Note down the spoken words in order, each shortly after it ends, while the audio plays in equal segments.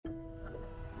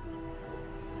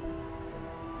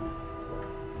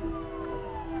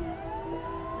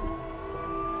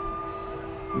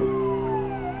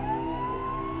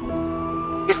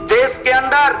इस देश के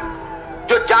अंदर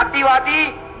जो जातिवादी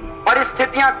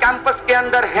परिस्थितियां कैंपस के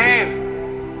अंदर हैं,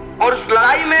 और उस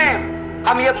लड़ाई में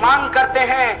हम ये मांग करते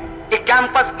हैं कि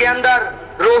कैंपस के अंदर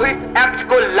रोहित एक्ट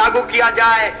को लागू किया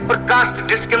जाए और कास्ट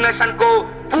डिस्क्रिमिनेशन को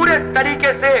पूरे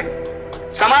तरीके से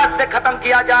समाज से खत्म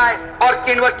किया जाए और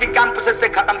यूनिवर्सिटी कैंपस से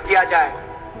खत्म किया जाए।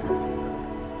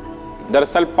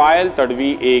 दरअसल पायल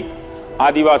तडवी एक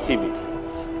आदिवासी भी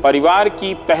थी, परिवार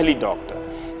की पहली डॉक्टर,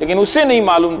 लेकिन उसे नहीं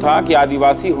मालूम था कि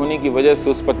आदिवासी होने की वजह से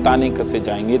उस पर ताने कसे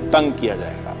जाएंगे, तंग किया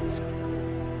जाएगा।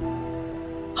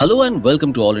 Hello and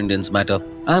welcome to All Indians Matter.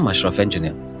 I am Ashraf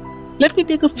Engineer. Let me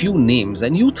take a few names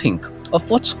and you think of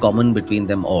what's common between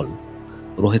them all.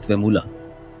 Rohit Vemula,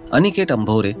 Aniket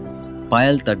Ambhore,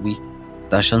 Payal Tadvi,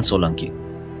 Darshan Solanki.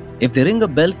 If they ring a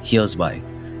bell, here's why.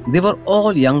 They were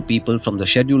all young people from the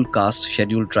scheduled caste,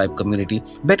 scheduled tribe community,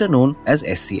 better known as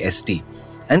SC/ST.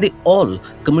 And they all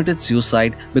committed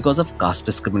suicide because of caste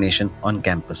discrimination on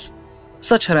campus.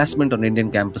 Such harassment on Indian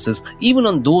campuses, even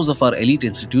on those of our elite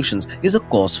institutions, is a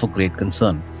cause for great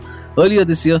concern. Earlier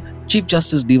this year, Chief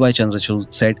Justice D.Y. Chandrachud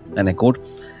said, and I quote,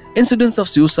 "Incidents of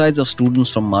suicides of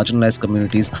students from marginalized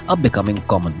communities are becoming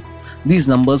common. These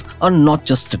numbers are not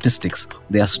just statistics,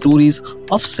 they are stories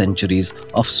of centuries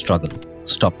of struggle."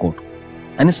 Stop quote.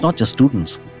 And it's not just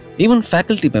students. Even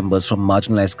faculty members from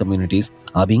marginalized communities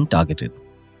are being targeted.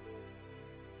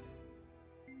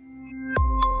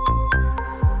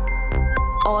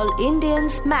 All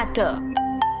Indians Matter.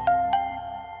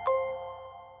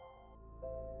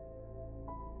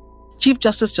 Chief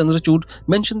Justice Chandrachud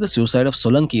mentioned the suicide of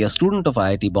Solanki, a student of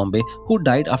IIT Bombay who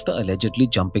died after allegedly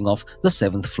jumping off the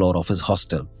 7th floor of his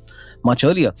hostel. Much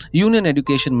earlier, Union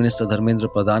Education Minister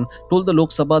Dharmendra Pradhan told the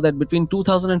Lok Sabha that between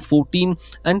 2014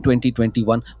 and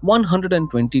 2021,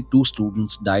 122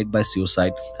 students died by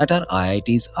suicide at our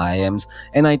IITs, IIMs,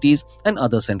 NITs and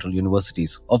other central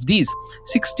universities. Of these,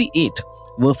 68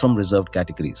 were from reserved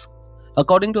categories.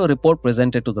 According to a report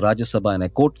presented to the Rajya Sabha, and I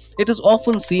quote, "It is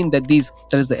often seen that these,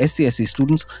 that is the SC/SC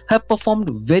students, have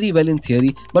performed very well in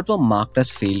theory but were marked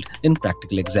as failed in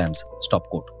practical exams." Stop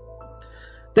quote.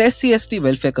 The SC/ST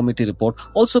Welfare Committee report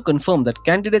also confirmed that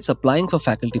candidates applying for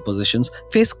faculty positions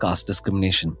face caste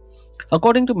discrimination.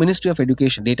 According to Ministry of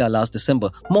Education data last December,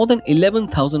 more than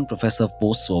 11,000 professor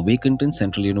posts were vacant in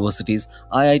central universities,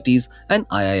 IITs and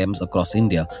IIMs across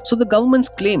India. So the government's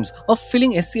claims of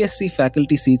filling SC/SC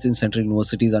faculty seats in central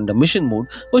universities under mission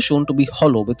mode were shown to be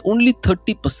hollow, with only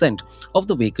 30% of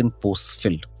the vacant posts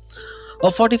filled.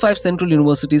 Of 45 central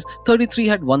universities, 33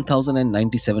 had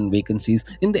 1,097 vacancies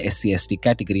in the SC/ST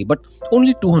category, but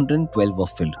only 212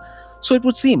 were filled. So it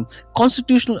would seem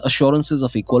constitutional assurances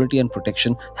of equality and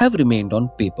protection have remained on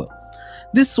paper.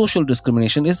 This social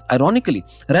discrimination is ironically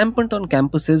rampant on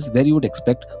campuses where you would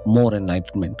expect more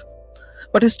enlightenment.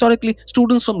 But historically,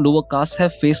 students from lower castes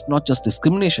have faced not just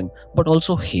discrimination, but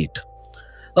also hate.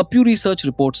 A Pew Research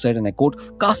report said, and I quote,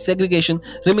 "Caste segregation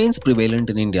remains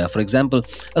prevalent in India. For example,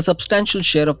 a substantial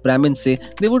share of Brahmins say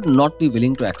they would not be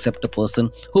willing to accept a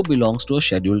person who belongs to a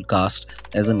scheduled caste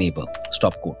as a neighbor."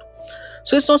 Stop quote.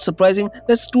 So it's not surprising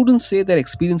that students say their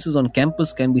experiences on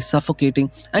campus can be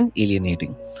suffocating and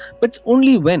alienating. But it's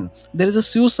only when there is a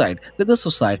suicide that the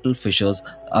societal fissures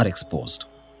are exposed.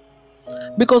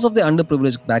 Because of their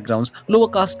underprivileged backgrounds, lower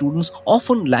caste students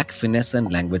often lack finesse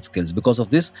and language skills. Because of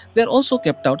this, they are also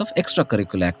kept out of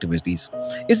extracurricular activities.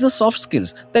 It's the soft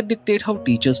skills that dictate how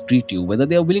teachers treat you, whether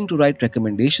they are willing to write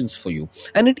recommendations for you,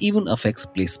 and it even affects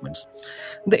placements.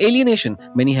 The alienation,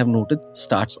 many have noted,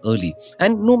 starts early,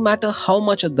 and no matter how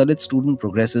much a Dalit student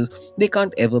progresses, they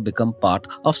can't ever become part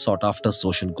of sought-after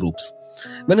social groups.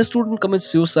 When a student commits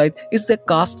suicide, it's their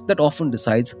caste that often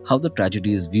decides how the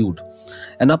tragedy is viewed.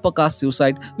 An upper caste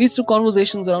suicide leads to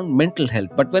conversations around mental health,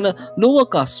 but when a lower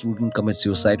caste student commits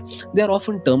suicide, they are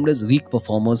often termed as weak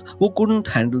performers who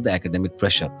couldn't handle the academic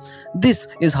pressure. This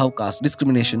is how caste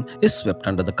discrimination is swept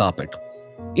under the carpet.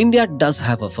 India does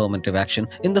have affirmative action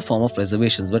in the form of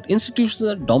reservations, but institutions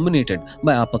are dominated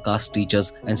by upper caste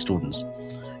teachers and students.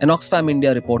 An Oxfam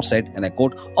India report said, and I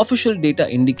quote, "Official data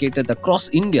indicated that across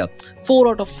India, 4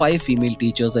 out of 5 female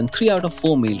teachers and 3 out of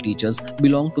 4 male teachers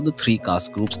belong to the 3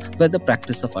 caste groups where the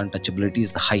practice of untouchability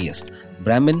is the highest: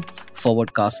 Brahmin,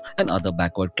 forward caste and other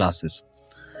backward classes."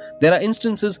 There are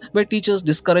instances where teachers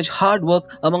discourage hard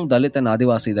work among Dalit and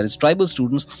Adivasi, that is tribal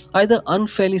students, either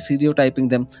unfairly stereotyping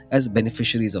them as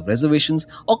beneficiaries of reservations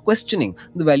or questioning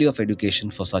the value of education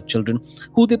for such children,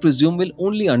 who they presume will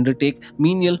only undertake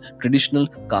menial, traditional,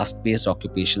 caste-based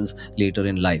occupations later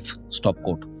in life. Stop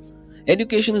quote.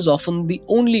 Education is often the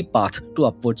only path to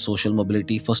upward social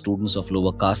mobility for students of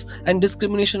lower castes, and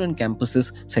discrimination on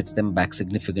campuses sets them back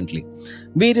significantly.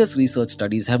 Various research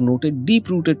studies have noted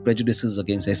deep-rooted prejudices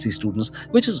against SC students,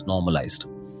 which is normalized.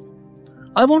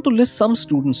 I want to list some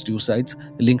student suicides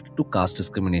linked to caste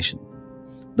discrimination.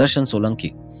 Darshan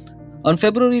Solanki. On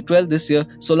February 12 this year,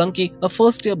 Solanki, a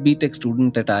first-year BTech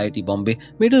student at IIT Bombay,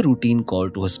 made a routine call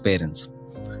to his parents.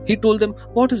 He told them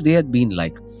what his day had been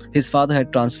like. His father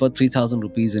had transferred 3,000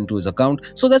 rupees into his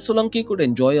account so that Solanki could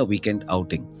enjoy a weekend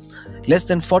outing. Less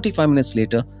than 45 minutes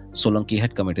later, Solanki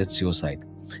had committed suicide.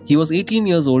 He was 18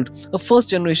 years old, a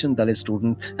first-generation Dalit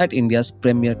student at India's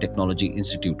premier technology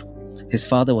institute. His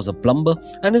father was a plumber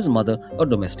and his mother a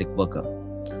domestic worker.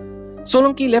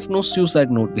 Solanki left no suicide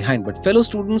note behind, but fellow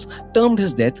students termed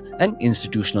his death an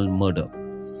institutional murder.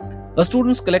 A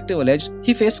students' collective alleged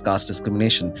he faced caste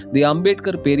discrimination. The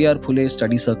Ambedkar Periyar Phule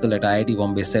Study Circle at IIT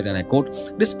Bombay said, and I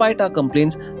quote, "Despite our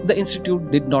complaints, the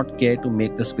institute did not care to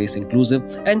make the space inclusive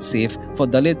and safe for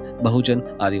Dalit, Bahujan,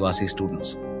 Adivasi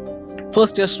students."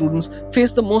 First-year students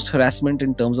face the most harassment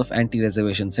in terms of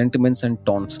anti-reservation sentiments and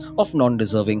taunts of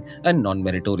non-deserving and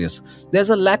non-meritorious. There's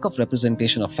a lack of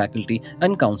representation of faculty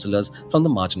and counselors from the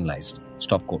marginalized.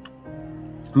 Stop quote.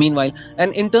 Meanwhile,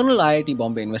 an internal IIT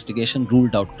Bombay investigation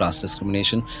ruled out caste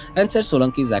discrimination and said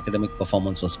Solanki's academic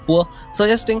performance was poor,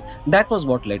 suggesting that was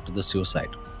what led to the suicide.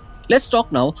 Let's talk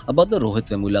now about the Rohit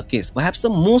Vemula case, perhaps the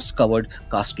most covered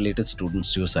caste-related student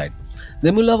suicide.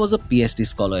 Vemula was a PhD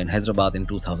scholar in Hyderabad in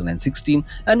 2016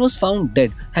 and was found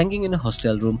dead hanging in a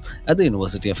hostel room at the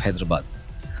University of Hyderabad.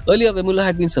 Earlier, Vemula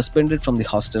had been suspended from the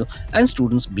hostel and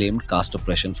students blamed caste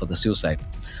oppression for the suicide.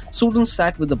 Students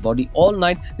sat with the body all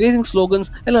night, raising slogans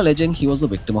and alleging he was the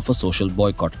victim of a social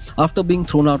boycott. After being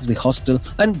thrown out of the hostel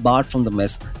and barred from the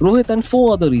mess, Rohit and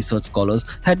 4 other research scholars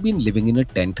had been living in a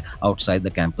tent outside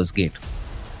the campus gate.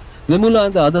 Vemula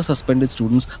and the other suspended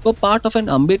students were part of an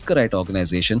Ambedkarite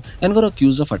organization and were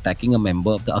accused of attacking a member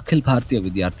of the Akhil Bharatiya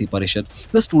Vidyarthi Parishad,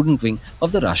 the student wing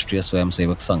of the Rashtriya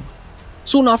Swayamsevak Sangh.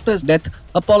 Soon after his death,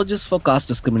 apologists for caste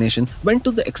discrimination went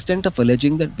to the extent of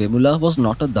alleging that Vemula was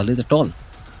not a Dalit at all.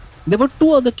 There were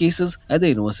 2 other cases at the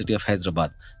University of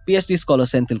Hyderabad. PhD scholar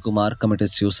Senthil Kumar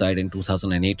committed suicide in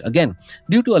 2008, again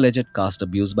due to alleged caste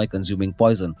abuse by consuming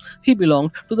poison. He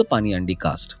belonged to the Paniyandi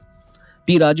caste.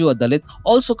 P. Raju, a Dalit,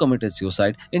 also committed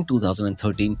suicide in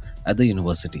 2013 at the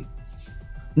university.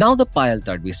 Now the Payal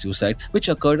Tadvi suicide, which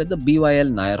occurred at the BYL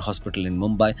Nair Hospital in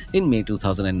Mumbai in May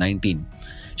 2019.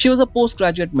 She was a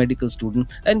postgraduate medical student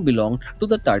and belonged to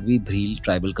the Tadvi Bhril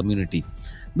tribal community.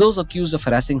 Those accused of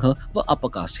harassing her were upper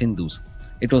caste Hindus.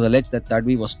 It was alleged that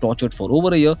Tadvi was tortured for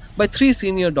over a year by 3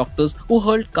 senior doctors who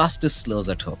hurled casteist slurs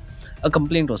at her. A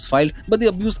complaint was filed, but the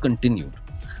abuse continued.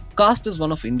 Caste is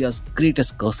one of India's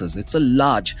greatest curses. It's a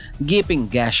large, gaping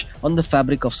gash on the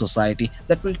fabric of society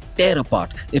that will tear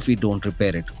apart if we don't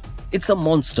repair it. It's a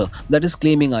monster that is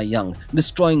claiming our young,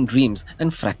 destroying dreams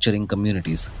and fracturing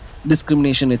communities.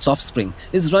 Discrimination, its offspring,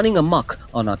 is running amok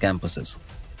on our campuses.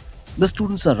 The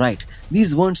students are right.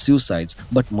 These weren't suicides,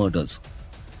 but murders.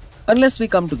 Unless we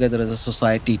come together as a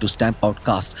society to stamp out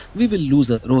caste, we will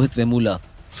lose a Rohit Vemula,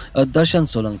 a Darshan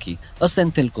Solanki, a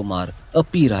Senthil Kumar, a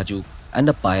P. Raju, and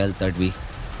a Payal Tadvi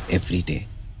every day.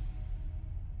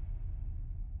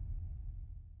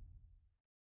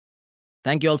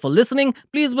 Thank you all for listening.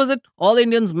 Please visit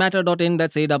allindiansmatter.in,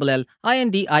 that's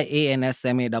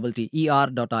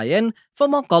ALLINDIANSMATTER.in for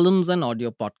more columns and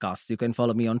audio podcasts. You can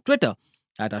follow me on Twitter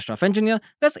at Ashraf Engineer,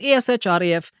 that's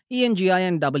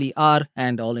ASHRAFENGINER,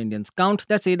 and All Indians Count,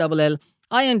 that's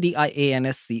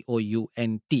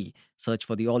ALLINDIANSCOUNT. Search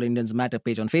for the All Indians Matter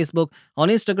page on Facebook. On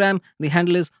Instagram, the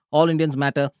handle is All Indians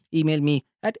Matter. Email me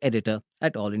at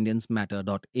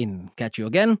editor@allindiansmatter.in. Catch you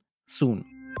again soon.